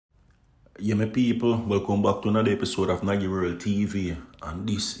Yeah, my people, welcome back to another episode of Naggy World TV. And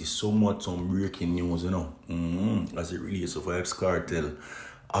this is somewhat some breaking news, as it relates to Vybz Kartel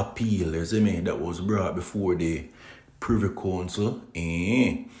appeal, that was brought before the Privy Council.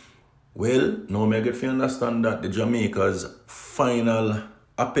 Well, now I get to understand that the Jamaica's final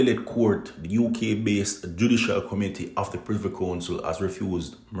appellate court, the UK-based judicial committee of the Privy Council, has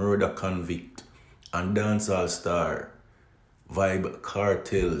refused murder convict and dancehall star Vybz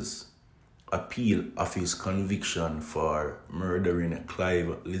Kartel's appeal of his conviction for murdering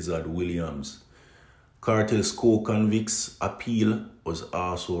Clive Lizard Williams. Kartel's co-convict's appeal was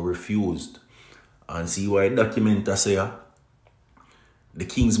also refused. And see why document I say, the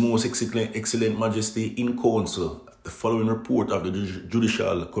King's Most Excellent Majesty in Council, the following report of the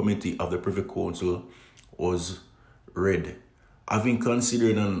Judicial Committee of the Privy Council was read. Having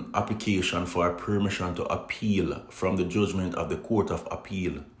considered an application for permission to appeal from the judgment of the Court of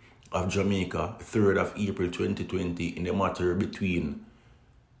Appeal of Jamaica, 3rd of April 2020, in the matter between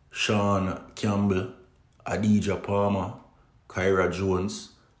Sean Campbell, Adidja Palmer, Kyra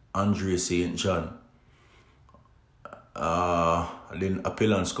Jones, Andre St. John. Then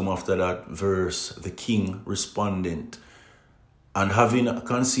appellants come after that verse, the King respondent. And having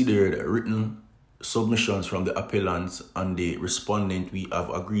considered written submissions from the appellants and the respondent, we have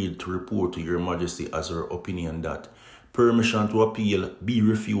agreed to report to Your Majesty as our opinion that permission to appeal be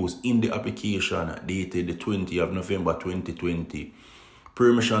refused in the application dated the 20th of November 2020.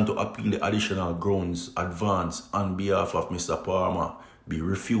 Permission to appeal the additional grounds advanced on behalf of Mr. Palmer be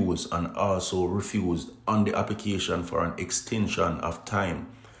refused, and also refused on the application for an extension of time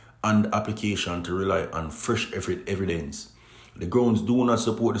and application to rely on fresh evidence. The grounds do not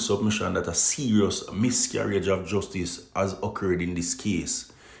support the submission that a serious miscarriage of justice has occurred in this case.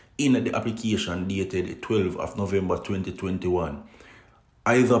 In the application dated 12th of November 2021,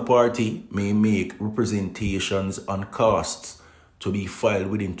 either party may make representations on costs to be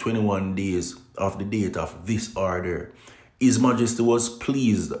filed within 21 days of the date of this order. His Majesty was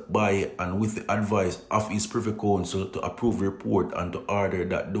pleased by and with the advice of his Privy Council to approve the report and to order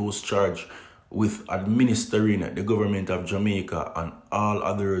that those charged with administering the government of Jamaica and all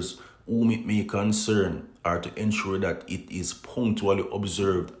others whom it may concern are to ensure that it is punctually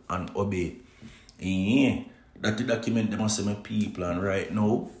observed and obeyed. That the document they must say my people, and right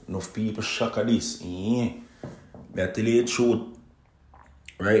now, enough people shock at this. But I tell you the truth.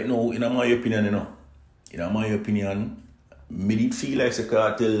 Right now, in my opinion, me did feel like the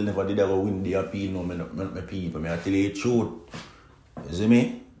cartel never did ever win the appeal, no, my people. I tell you the truth. You see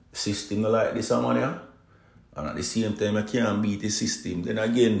me? System like this, man, and at the same time, I can't beat the system. Then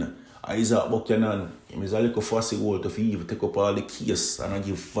again, Isaac Buchanan, he is a little fussy world to even take up all the case and I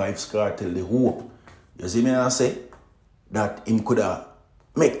give Vybz Kartel the hope. You see me, I say that him could have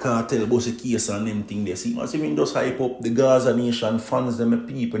make Kartel boss a case and them thing there. See, must even just hype up the Gaza Nation fans, them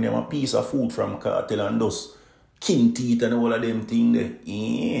people, them a piece of food from Kartel and those king teeth and all of them thing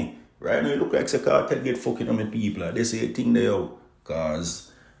there. Right now, it look like the Kartel get fucking on my people. They say a thing there, yo.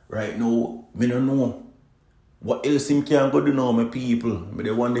 Cause right now, me don't know what else him can go do now, my people. But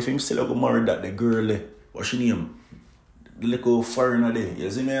the one if him still go marry that the girl there. What's she name? The little foreigner there. You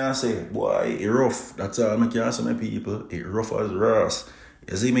see me I say, boy, it rough. That's all I can say, my people. It rough as grass.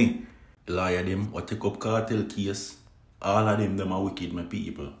 You see me? The liar them what take up cartel case. All of them are wicked, my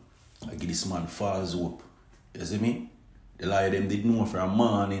people. I give this man false hope. You see me? The liar them did know from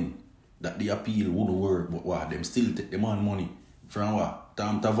morning that the appeal wouldn't work, but what? Them still take the man money. From what?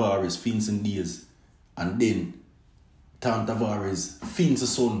 Tom Tavares, fencing days. And then Tom Tavares, Finn's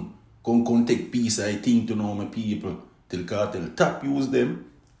son, come take peace, I think, to know my people. Till Cartel tap use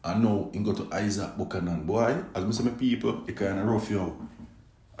them. And now he go to Isaac Buchanan. Boy, as I say my people, they kind of rough yo.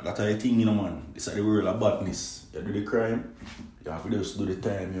 That's a thing, man. This is the world of badness. You do the crime, you have to just do the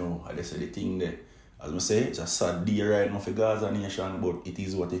time, yo. And they say the thing there. As I say, it's a sad day right now for Gaza Nation, but it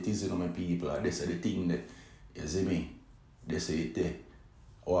is what it is, my people. And they say the thing there. You see me? They say it there.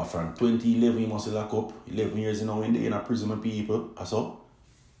 Or from 2011, he must lock up. 11 years now in a prison, my people. So,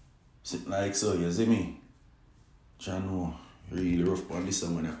 like so, you see me? John, really rough on this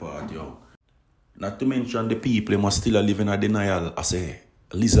one part, yo. Not to mention the people, they must still live in a denial. I say,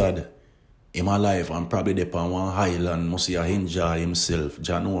 Lizard, in my life, I'm probably there on one island, must enjoy himself.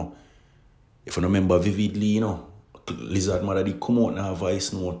 John, if you remember vividly, Lizard mother did come out in a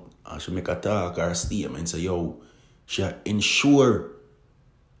voice note and she make a talk or a statement and say, yo, she ensure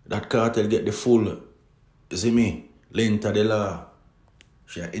that Kartel get the full, you see me, length of the law.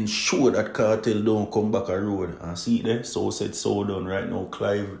 She ensure that Kartel don't come back a road. And see it there, so said, so done. Right now,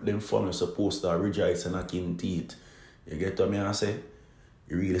 Clive, them family supposed to rejoice and knock in teeth. You get what I say?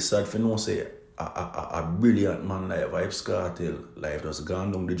 really sad for no say a brilliant man like Vybz Kartel, life just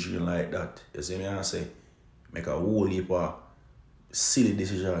gone down the drain like that. You see me I say? Make a whole heap of silly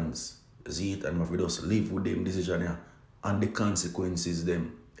decisions. You see it? And if we just live with them decisions and the consequences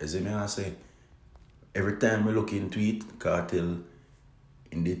them. You see me I say? Every time we look into it, Kartel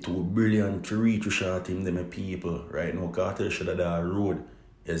in the too brilliant to reach to shot him them people. Right now Kartel should have done a road.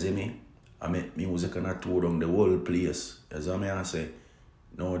 You see me? I make music and I tour down the whole place. You see me I say?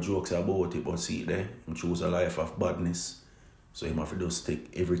 No jokes about it, but see there, he chose a life of badness. So he have to just take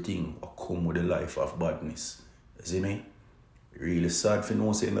everything or come with a life of badness. You see me? Really sad for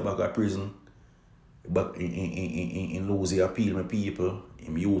no say in the back of prison. But in losing appeal my people,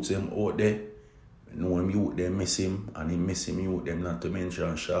 him youth them out there. Know him youth them miss him and he miss him youth them not to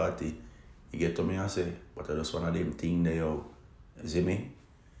mention Shorty. You get to me I say, but I just one of them things there yo. You see me?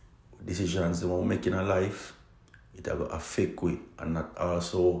 Decisions that we make in our life, it will affect we, and not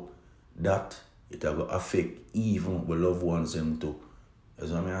also that it will affect even the loved ones them too.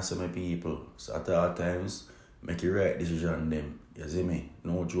 That's what I say my people. So at all times, make the right decision them. You see me?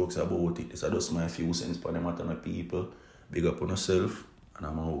 No jokes about it. It's just my few cents for them at my people. Big up on yourself, and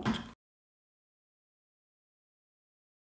I'm out.